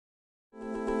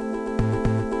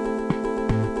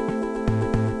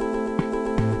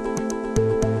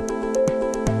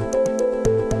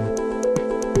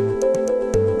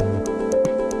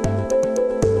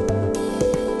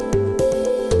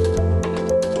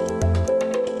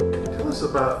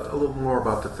a little more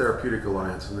about the Therapeutic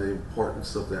Alliance and the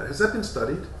importance of that. Has that been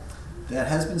studied? That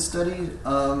has been studied.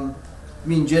 I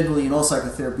mean, generally in all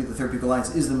psychotherapy, the Therapeutic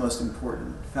Alliance is the most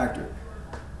important factor.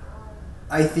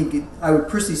 I would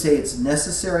personally say it's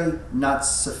necessary, not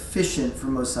sufficient for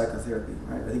most psychotherapy.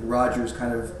 Right? I think Rogers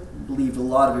kind of believed a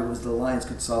lot of it was the alliance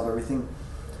could solve everything.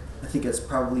 I think that's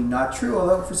probably not true,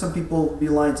 although for some people the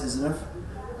alliance is enough.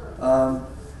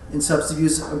 In substance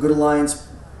abuse, a good alliance,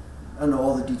 I don't know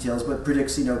all the details, but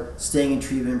predicts, staying in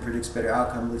treatment, predicts better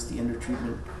outcome, at least the end of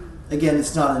treatment. Again,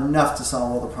 it's not enough to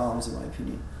solve all the problems, in my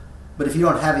opinion. But if you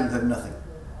don't have it, you have nothing,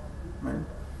 right?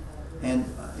 And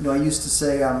I used to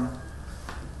say,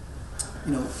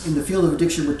 in the field of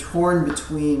addiction, we're torn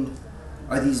between: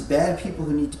 are these bad people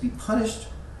who need to be punished,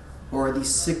 or are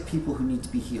these sick people who need to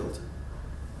be healed?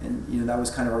 And that was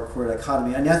kind of our core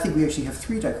dichotomy. And I think we actually have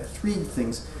three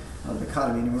things, not a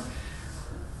dichotomy anymore.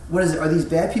 What is it? Are these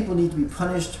bad people who need to be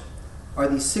punished? Are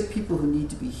these sick people who need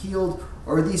to be healed?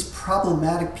 Or are these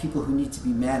problematic people who need to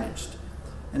be managed?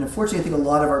 And unfortunately, I think a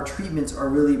lot of our treatments are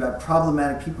really about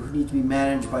problematic people who need to be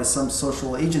managed by some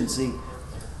social agency,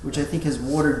 which I think has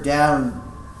watered down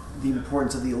the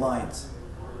importance of the alliance.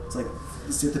 It's like,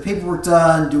 let's get the paperwork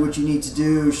done, do what you need to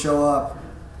do, show up.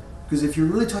 Because if you're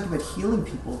really talking about healing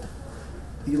people,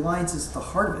 the alliance is the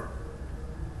heart of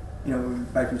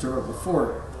it. Back to what we talked about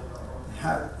before,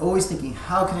 always thinking,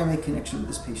 how can I make connection with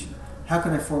this patient? How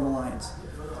can I form alliance?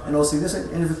 And also this,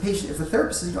 and if a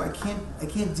therapist says, I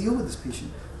can't deal with this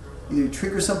patient, either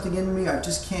trigger something in me, I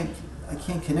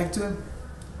can't connect to him,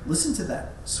 listen to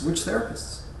that. Switch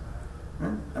therapists.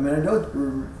 Right? I mean, I know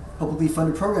we're publicly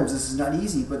funded programs, this is not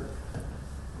easy, but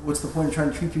what's the point of trying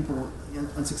to treat people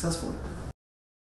unsuccessfully?